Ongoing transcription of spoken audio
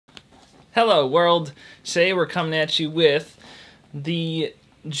Hello world, today we're coming at you with the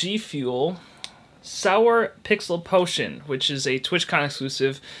GFUEL Sour Pixel Potion, which is a TwitchCon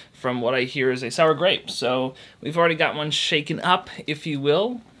exclusive from what I hear is a sour grape. So we've already got one shaken up, if you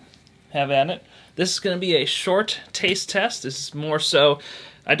will. Have at it. This is going to be a short taste test. This is more so,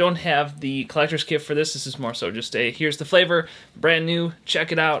 I don't have the collector's kit for this. This is more so just a, here's the flavor, brand new,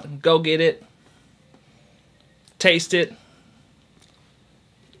 check it out, go get it, taste it.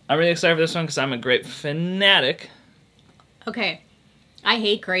 I'm really excited for this one because I'm a grape fanatic. Okay. I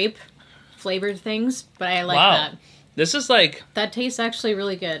hate grape flavored things, but I like that. This is like... That tastes actually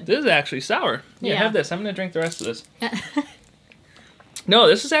really good. This is actually sour. Yeah, have this. I'm going to drink the rest of this. No,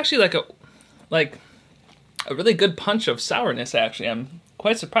 this is actually like a really good punch of sourness, actually. I'm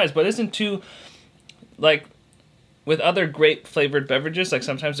quite surprised, but it isn't too... Like, with other grape-flavored beverages, like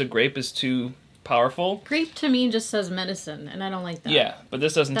sometimes a grape is too... powerful. Grape to me just says medicine, and I don't like that. Yeah, but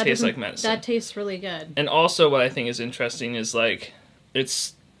this doesn't taste like medicine. That tastes really good. And also what I think is interesting is like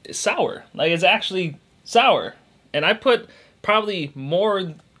it's sour. Like it's actually sour. And I put probably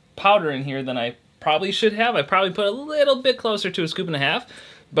more powder in here than I probably should have. I probably put a little bit closer to a scoop and a half,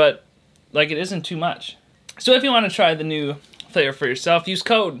 but like it isn't too much. So if you want to try the new flavor for yourself, use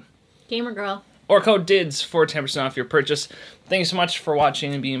code GamerGirl. Or code DIDS for 10% off your purchase. Thank you so much for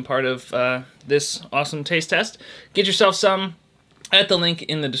watching and being part of this awesome taste test. Get yourself some at the link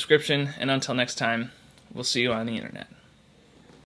in the description. And until next time, we'll see you on the internet.